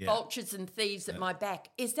there's vultures and thieves at my back.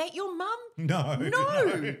 Is that your mum? No.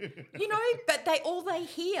 You know, but all they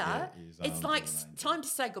hear, it's like time to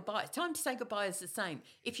say goodbye. Time to say goodbye is the same.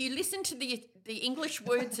 If you listen to the English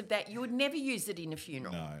words of that, you would never use it in a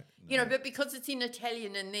funeral. No. You know, but because it's in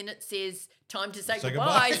Italian and then it says time to say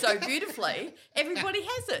goodbye so beautifully, everybody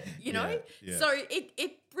has it, you know. Yeah. So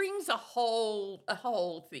it brings a whole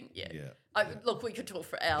thing, look, we could talk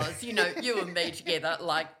for hours, you know, you and me together,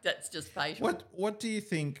 like that's just fatal. What do you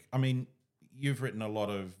think? I mean, you've written a lot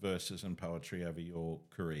of verses and poetry over your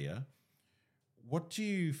career. What do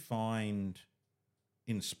you find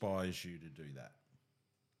inspires you to do that?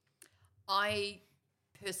 I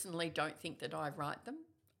personally don't think that I write them.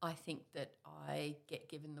 I think that I get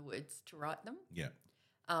given the words to write them. Yeah.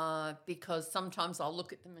 Because sometimes I'll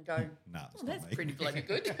look at them and go, that's pretty bloody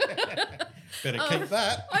good. Better keep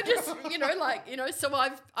that. I just, so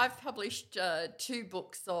I've published 2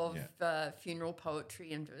 books of funeral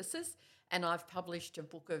poetry and verses, and I've published a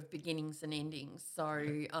book of beginnings and endings, so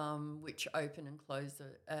which open and close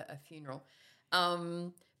a funeral.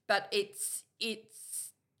 But it's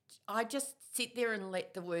I just sit there and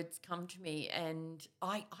let the words come to me, and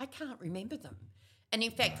I can't remember them. And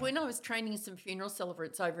in fact, when I was training some funeral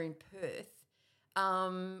celebrants over in Perth,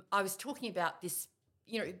 I was talking about this,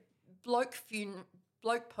 bloke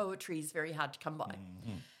poetry is very hard to come by.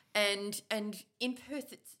 Mm-hmm. And in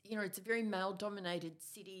Perth, it's a very male-dominated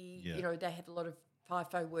city. Yeah. They have a lot of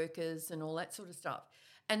FIFO workers and all that sort of stuff.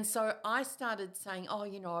 And so I started saying,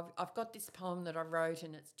 I've got this poem that I wrote,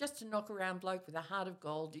 and it's just a knock-around bloke with a heart of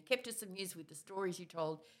gold. You kept us amused with the stories you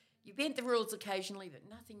told. You bent the rules occasionally, but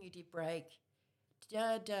nothing you did break.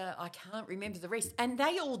 I can't remember the rest. And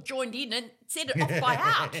they all joined in and said it off by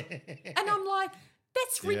heart. And I'm like,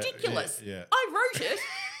 that's ridiculous. Yeah. I wrote it.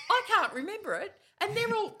 I can't remember it. And they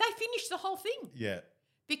finished the whole thing. Yeah.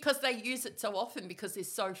 Because they use it so often, because there's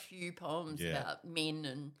so few poems about men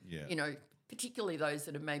and, particularly those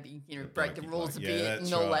that have maybe, break the rules a bit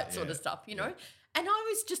and all that sort of stuff, know. And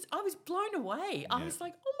I was blown away. I was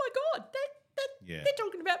like, oh my God, they're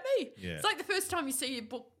talking about me. Yeah. It's like the first time you see a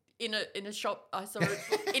book in a shop. I saw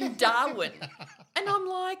it in Darwin, and I'm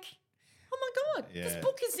like, oh my God, this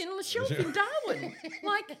book is in the shelf in Darwin.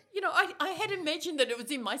 Like, I had imagined that it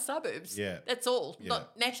was in my suburbs. Yeah. That's all,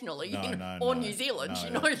 not nationally or New Zealand.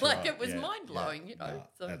 It was mind blowing. No,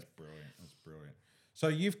 so that's brilliant. That's brilliant. So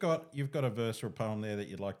you've got a verse or a poem there that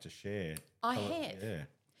you'd like to share. I have. Yeah.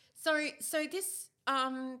 So this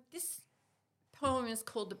poem is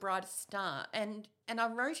called "The Brightest Star," and I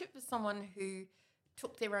wrote it for someone who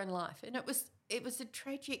took their own life, and it was a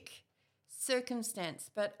tragic circumstance,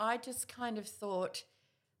 but I just kind of thought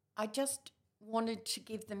I just wanted to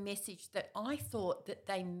give the message that I thought that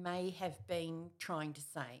they may have been trying to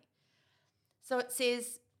say. So it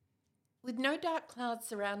says, "With no dark clouds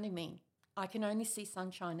surrounding me, I can only see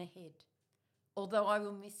sunshine ahead. Although I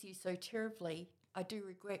will miss you so terribly, I do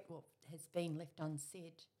regret what has been left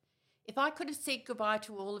unsaid. If I could have said goodbye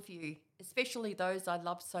to all of you, especially those I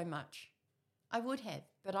love so much, I would have,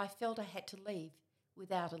 but I felt I had to leave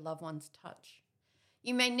without a loved one's touch.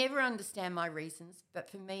 You may never understand my reasons, but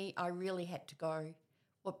for me, I really had to go.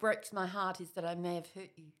 What breaks my heart is that I may have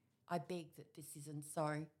hurt you. I beg that this isn't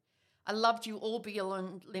so. I loved you all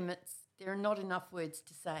beyond limits. There are not enough words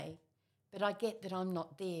to say, but I get that I'm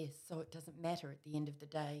not there, so it doesn't matter at the end of the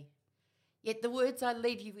day. Yet the words I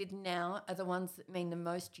leave you with now are the ones that mean the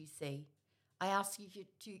most, you see. I ask you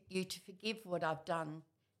to forgive what I've done.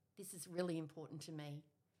 This is really important to me.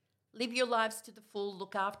 Live your lives to the full,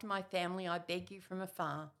 look after my family, I beg you from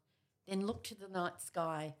afar. Then look to the night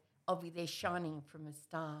sky, I'll be there shining from a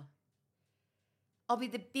star. I'll be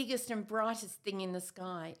the biggest and brightest thing in the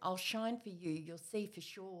sky. I'll shine for you, you'll see for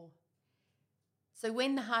sure. So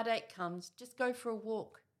when the heartache comes, just go for a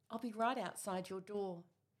walk. I'll be right outside your door.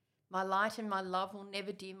 My light and my love will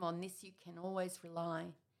never dim, on this you can always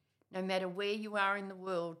rely. No matter where you are in the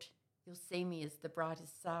world, you'll see me as the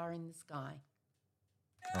brightest star in the sky."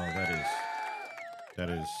 Oh, that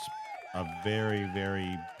is a very,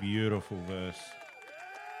 very beautiful verse,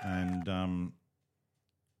 and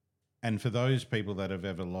for those people that have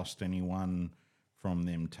ever lost anyone from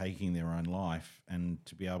them taking their own life, and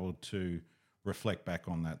to be able to reflect back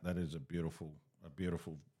on that, that is a beautiful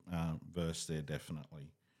verse there,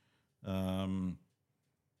 definitely.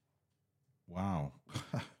 Wow,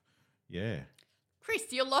 yeah. Chris,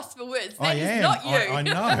 you're lost for words. I That am. is not you. I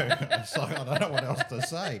know. It's like, I don't know what else to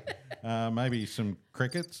say. Maybe some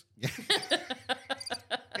crickets.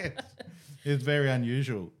 It's very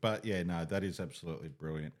unusual, but yeah, no, that is absolutely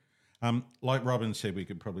brilliant. Like Robyn said, we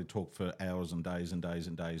could probably talk for hours and days and days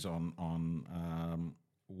and days on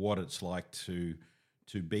what it's like to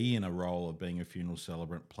be in a role of being a funeral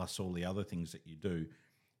celebrant, plus all the other things that you do.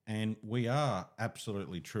 And we are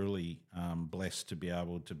absolutely, truly blessed to be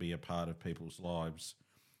able to be a part of people's lives,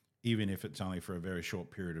 even if it's only for a very short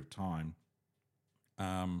period of time.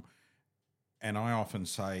 And I often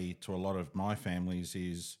say to a lot of my families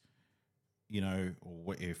is,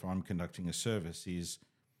 or if I'm conducting a service, is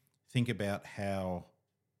think about how,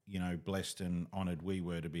 blessed and honoured we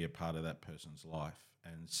were to be a part of that person's life,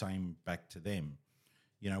 and same back to them.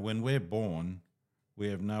 When we're born, we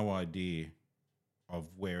have no idea of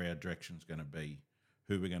where our direction's going to be,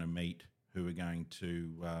 who we're going to meet, who we're going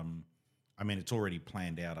to. It's already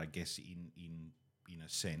planned out, I guess, in a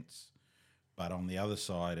sense. But on the other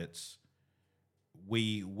side, it's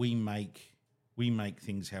we make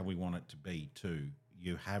things how we want it to be too.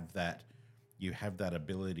 You have that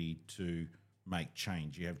ability to make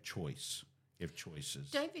change. You have choice. You have choices.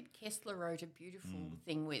 David Kessler wrote a beautiful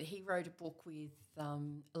thing he wrote a book with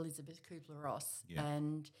Elizabeth Kubler-Ross,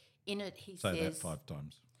 and in it he says that 5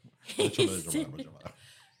 times.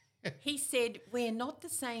 He said, "We're not the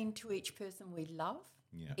same to each person we love,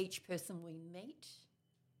 each person we meet,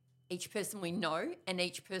 each person we know, and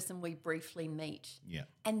each person we briefly meet." Yeah.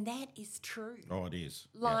 And that is true. Oh, it is.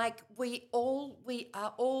 Like we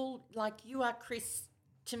are all, like you are Chris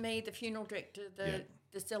to me, the funeral director, the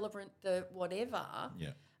celebrant, the whatever.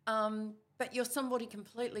 Yeah. But you're somebody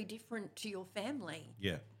completely different to your family.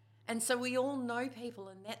 Yeah. And so we all know people,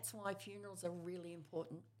 and that's why funerals are really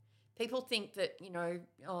important. People think that,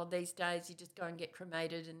 these days you just go and get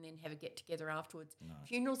cremated and then have a get-together afterwards. No.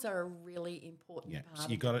 Funerals are a really important part of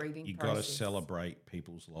the grieving process. You've got to celebrate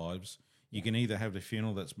people's lives. You can either have the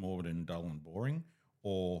funeral that's morbid and dull and boring,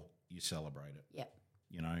 or you celebrate it. Yeah.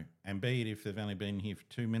 And be it if they've only been here for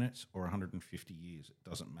 2 minutes or 150 years, it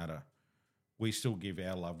doesn't matter. We still give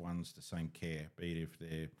our loved ones the same care, be it if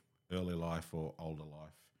they're early life or older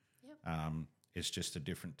life. Yep. It's just a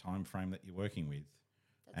different time frame that you're working with.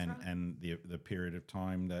 And the period of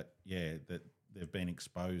time that they've been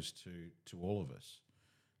exposed to all of us.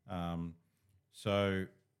 So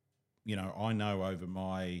I know over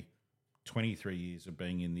my 23 years of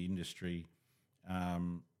being in the industry,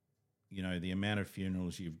 the amount of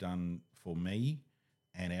funerals you've done for me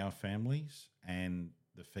and our families, and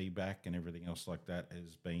the feedback and everything else like that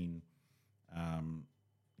has been, I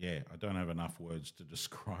don't have enough words to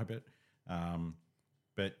describe it.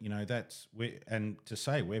 But to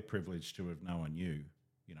say we're privileged to have known you.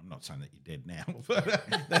 I'm not saying that you're dead now, but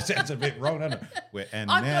that sounds a bit wrong, doesn't it?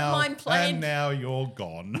 I've got mine planned. And now you're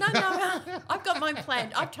gone. No, I've got mine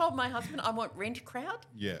planned. I've told my husband I want rent crowd.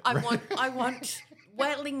 Yeah. I want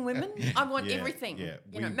wailing women. I want everything. Yeah.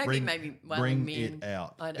 Maybe wailing men. It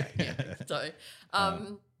out. I don't. Yeah. So,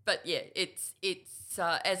 but yeah, it's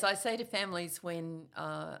as I say to families when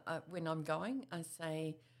I'm going, I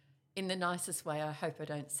say, in the nicest way, I hope I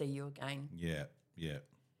don't see you again. Yeah. Yeah.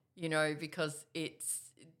 Because it's,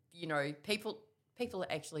 people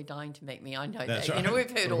are actually dying to meet me. I know That's that. right.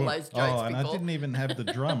 We've heard all those jokes Oh, and before. I didn't even have the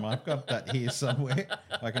drum. I've got that here somewhere.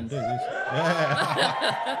 I can do this.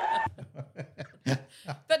 Yeah.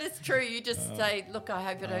 But it's true. You just say, look, I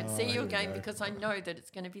hope I don't see you again because I know that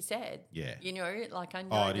it's going to be sad. Yeah. I know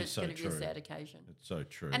that it's going to be a sad occasion. It's so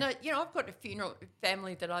true. And, I've got a funeral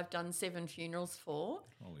family that I've done 7 funerals for.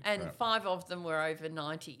 Holy and crap. 5 of them were over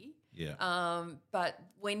 90. Yeah. But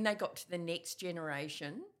when they got to the next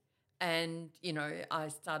generation and, I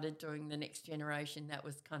started doing the next generation, that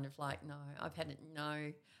was kind of like, no, I've had it.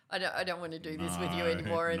 No, I don't want to do this with you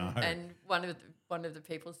anymore. And one of the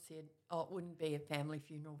people said, oh, it wouldn't be a family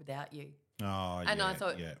funeral without you. Oh, and yeah, I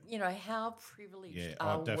thought, yeah. How privileged Yeah,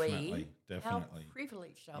 are definitely, we? definitely. How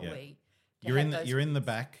privileged are we? to You're have those you're in the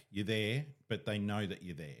back, you're there, but they know that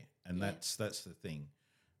you're there, and that's the thing.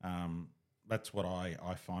 That's what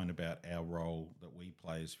I find about our role that we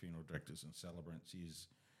play as funeral directors and celebrants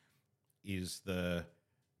is the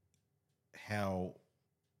how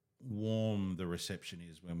warm the reception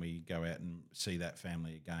is when we go out and see that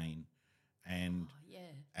family again, and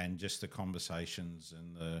and just the conversations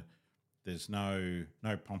and there's no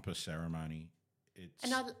pompous ceremony.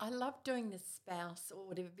 And I love doing the spouse or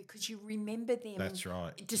whatever because you remember them. That's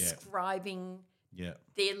right. Describing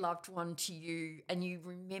their loved one to you, and you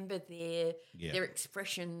remember their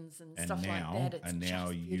expressions and stuff like that. It's now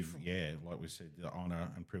just you've beautiful. like we said, the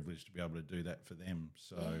honour and privilege to be able to do that for them.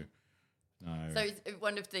 So no. So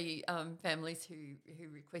one of the families who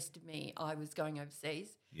requested me, I was going overseas.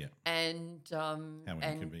 Yeah. And how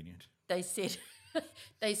inconvenient. They said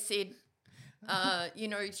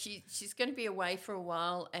she's going to be away for a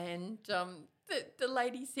while, and the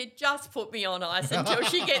lady said, just put me on ice until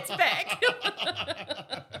she gets back.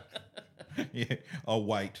 Yeah, I'll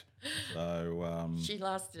wait. So she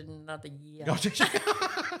lasted another year.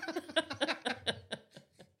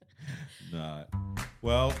 No.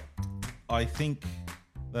 Well, I think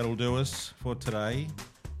that'll do us for today.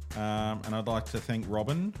 And I'd like to thank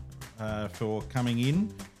Robyn for coming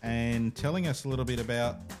in and telling us a little bit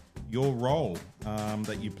about your role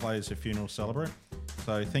that you play as a funeral celebrant.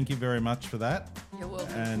 So thank you very much for that. You're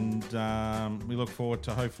welcome. And we look forward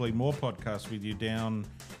to hopefully more podcasts with you down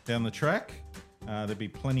the track. There'll be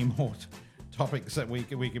plenty more topics that we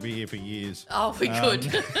could be here for years. Oh, we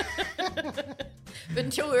could. But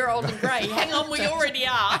until we're old and grey, hang on, we already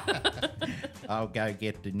are. I'll go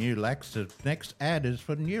get the new lax. The next ad is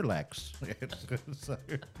for new lax. So,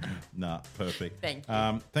 perfect. Thank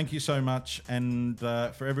you. Thank you so much. And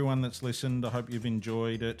for everyone that's listened, I hope you've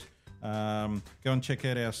enjoyed it. Go and check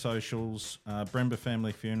out our socials, Bremba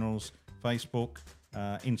Family Funerals, Facebook,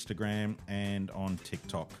 Instagram, and on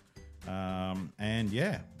TikTok. And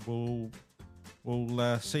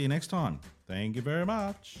we'll see you next time. Thank you very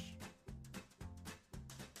much.